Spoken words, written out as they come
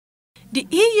The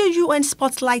EU-UN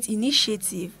Spotlight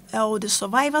Initiative held the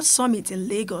Survivor Summit in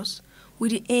Lagos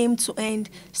with the aim to end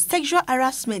sexual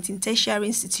harassment in tertiary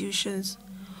institutions.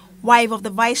 Wife of the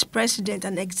Vice President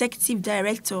and Executive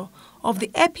Director of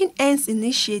the Helping Hands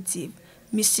Initiative,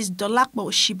 Mrs. Dolapo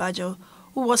Oshibajo,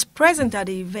 who was present at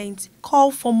the event,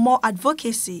 called for more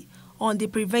advocacy on the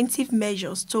preventive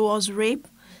measures towards rape,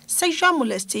 sexual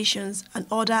molestations and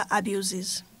other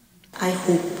abuses. I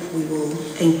hope we will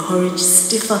encourage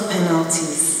stiffer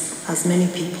penalties, as many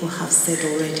people have said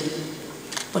already.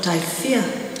 But I fear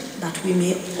that we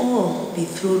may all be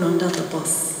thrown under the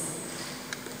bus.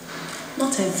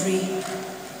 Not every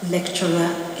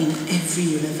lecturer in every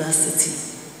university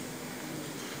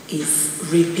is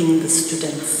raping the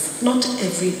students. Not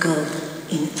every girl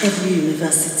in every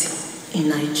university in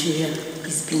Nigeria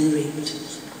is being raped.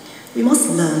 We must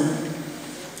learn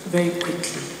very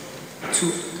quickly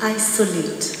to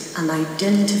isolate and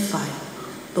identify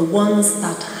the ones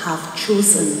that have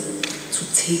chosen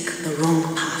to take the wrong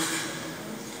path.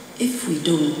 If we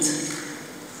don't,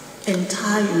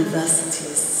 entire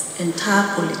universities,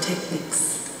 entire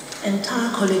polytechnics,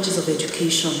 entire colleges of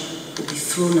education will be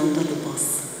thrown under the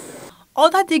bus.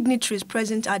 Other dignitaries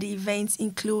present at the event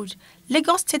include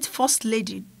Lagos State First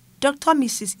Lady, Dr.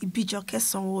 Mrs. Ibijoke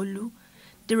Sanwo-Olu,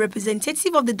 the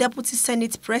representative of the Deputy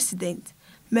Senate President,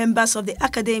 members of the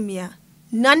academia,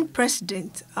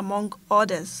 non-president, among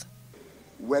others.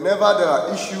 Whenever there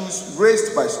are issues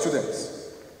raised by students,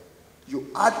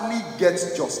 you hardly get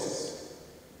justice.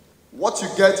 What you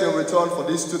get in return for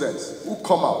these students who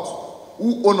come out,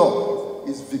 who own up,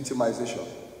 is victimization.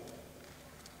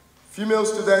 Female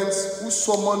students who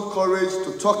summon courage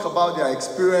to talk about their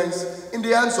experience in the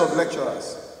hands of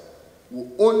lecturers will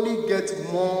only get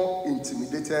more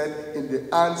intimidated in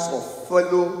the hands of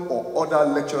fellow or other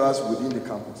lecturers within the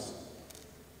campus.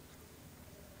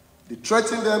 They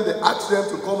threaten them, they ask them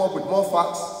to come up with more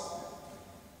facts.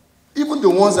 Even the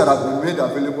ones that have been made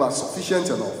available are sufficient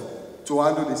enough to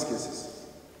handle these cases.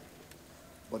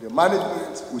 But the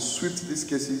management will sweep these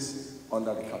cases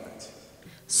under the carpet.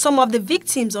 Some of the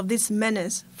victims of this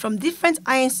menace from different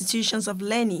higher institutions of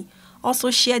learning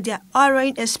also shared their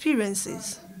harrowing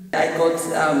experiences. I got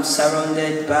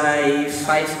surrounded by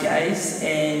 5 guys,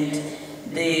 and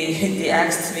they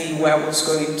asked me where I was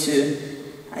going to.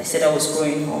 I said I was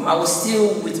going home. I was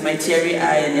still with my teary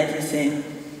eye and everything.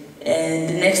 And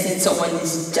the next thing, someone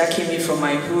is jacking me from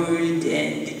my hood,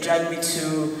 and they dragged me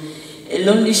to a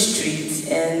lonely street.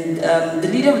 And the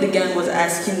leader of the gang was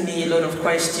asking me a lot of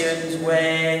questions: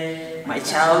 where my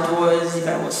child was,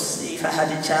 if I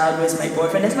had a child, where's my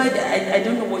boyfriend. That's why I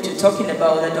don't know what you're talking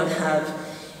about. I don't have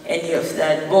any of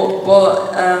that.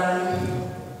 But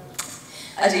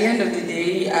at the end of the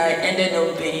day, I ended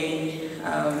up being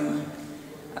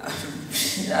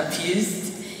abused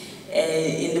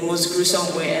in the most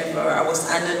gruesome way ever. I was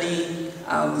anally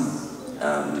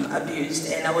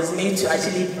abused, and I was made to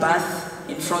actually bath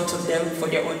in front of them for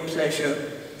their own pleasure.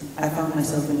 I found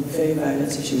myself in a very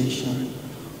violent situation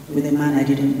with a man I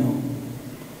didn't know,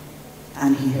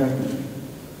 and he hurt me.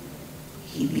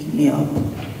 He beat me up,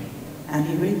 and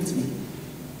he raped me.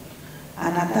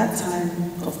 And at that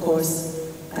time, of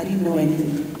course, I didn't know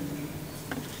anything.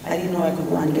 I didn't know I could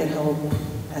go and get help.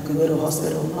 I could go to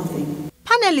hospital, nothing.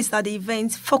 Panelists at the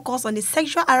event focused on the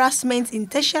Sexual Harassment in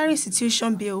Tertiary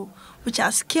Institution Bill, which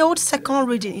has killed second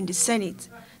reading in the Senate,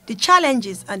 the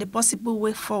challenges and the possible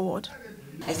way forward.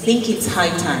 I think it's high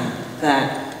time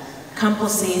that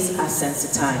campuses are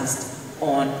sensitized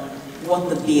on what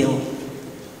the bill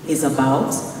is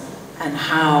about and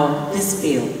how this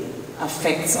bill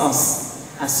affects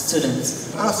us as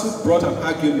students. ASU brought an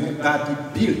argument that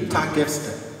the bill targets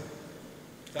them,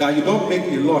 that you don't make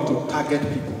a law to target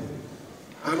people.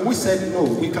 And we said, no,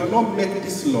 we cannot make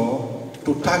this law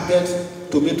to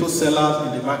target tomato sellers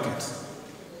in the market.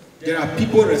 There are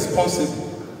people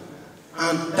responsible.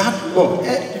 And that law,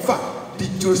 in fact, the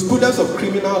jurisprudence of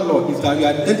criminal law is that you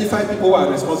identify people who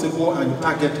are responsible and you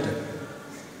target them.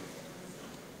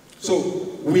 So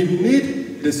we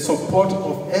need the support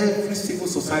of every civil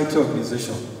society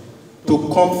organization to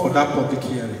come for that public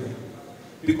hearing.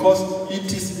 Because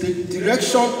it is the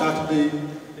direction that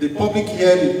the public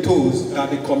hearing toes that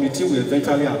the committee will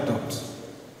eventually adopt.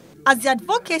 As the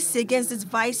advocacy against these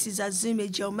vices assume a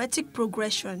geometric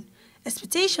progression,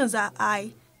 expectations are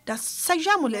high that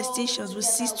sexual molestations will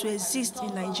cease to exist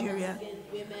in Nigeria.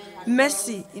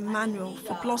 Mercy, EMMANUEL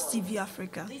for Plus TV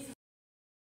Africa.